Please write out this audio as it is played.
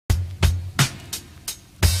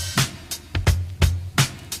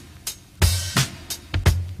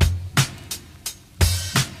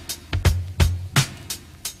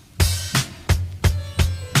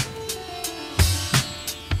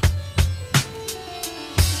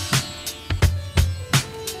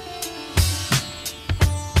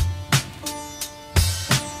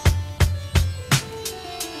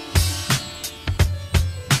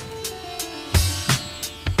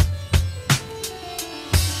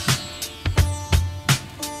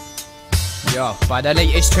Yo, by the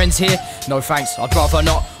latest trends here, no thanks, I'd rather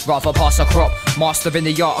not, rather pass a crop. Master in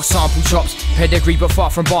the art of sample chops, pedigree but far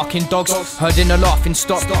from barking dogs. Heard in a laughing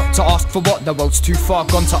stock, to ask for what, the world's too far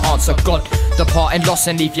gone to answer God. Depart in loss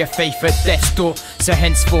and leave your faith at death's door. So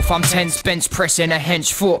henceforth I'm tense, bench pressing a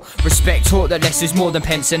hench fort. Respect taught that less is more than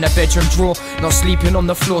pence in a bedroom drawer. Not sleeping on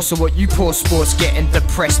the floor, so what you poor sports getting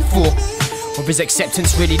depressed for? Or is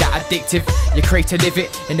acceptance really that addictive? You crave to live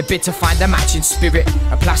it, in the bid to find a matching spirit.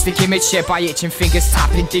 A plastic image shared by itching fingers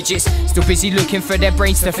tapping digits. Still busy looking for their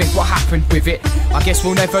brains to think what happened with it. I guess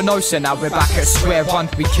we'll never know, so now we're back at square one.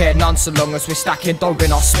 We care none so long as we're stacking dough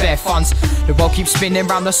in our spare funds. The world keeps spinning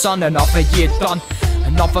round the sun, another year done.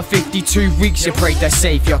 Another 52 weeks, you pray the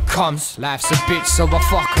saviour comes. Life's a bitch, so I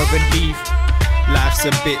fuck her and leave. Life's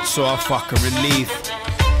a bitch, so I fuck her and leave.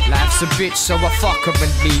 Life's a bitch, so I fuck her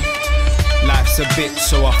and leave. Life's a bitch,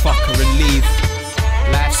 so I fuck her and leave.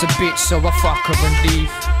 Life's a bitch, so I fuck her and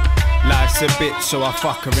leave. Life's a bitch, so I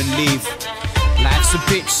fuck her and leave. Life's a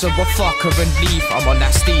bitch, so I fuck her and leave. I'm on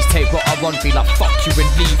that stage, take what I want, be like fuck you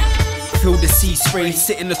and leave. Feel the sea spray,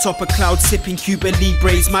 sitting atop a cloud, sipping Cuba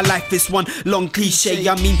Libres. My life is one long cliche,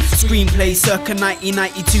 I mean screenplay. Circa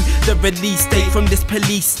 1992, the release date. From this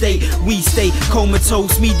police state, we stay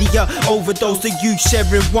comatose. Media overdose, the youth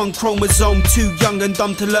sharing one chromosome. Too young and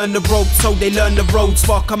dumb to learn the ropes, so they learn the road.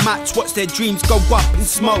 Spark a match, watch their dreams go up in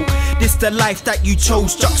smoke. This the life that you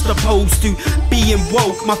chose, juxtaposed to being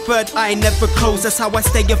woke. My third eye never closed, that's how I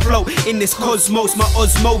stay afloat in this cosmos. My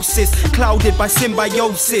osmosis, clouded by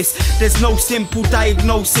symbiosis. There's no simple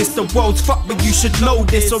diagnosis, the world's fucked but you should know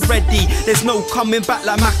this already. There's no coming back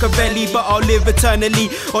like Machiavelli, but I'll live eternally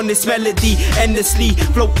on this melody, endlessly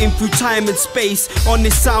floating through time and space on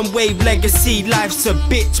this sound wave legacy. Life's a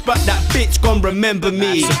bitch, but that bitch gon' remember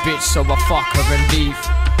me. Life's a bitch, so I fuck her and leave.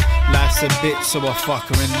 Life's a bitch, so I fuck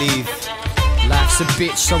her and leave. Life's a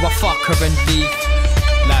bitch, so I fuck her and leave.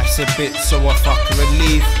 Life's a bitch, so I fuck her and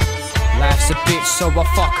leave. Life's a bitch, so I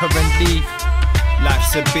fuck her and leave.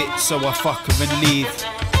 Life's a bitch, so I fuck her and leave.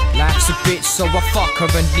 Life's a bitch, so I fuck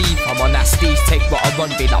her and leave. I'm on that stage, take what I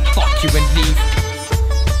want, be like fuck you and leave.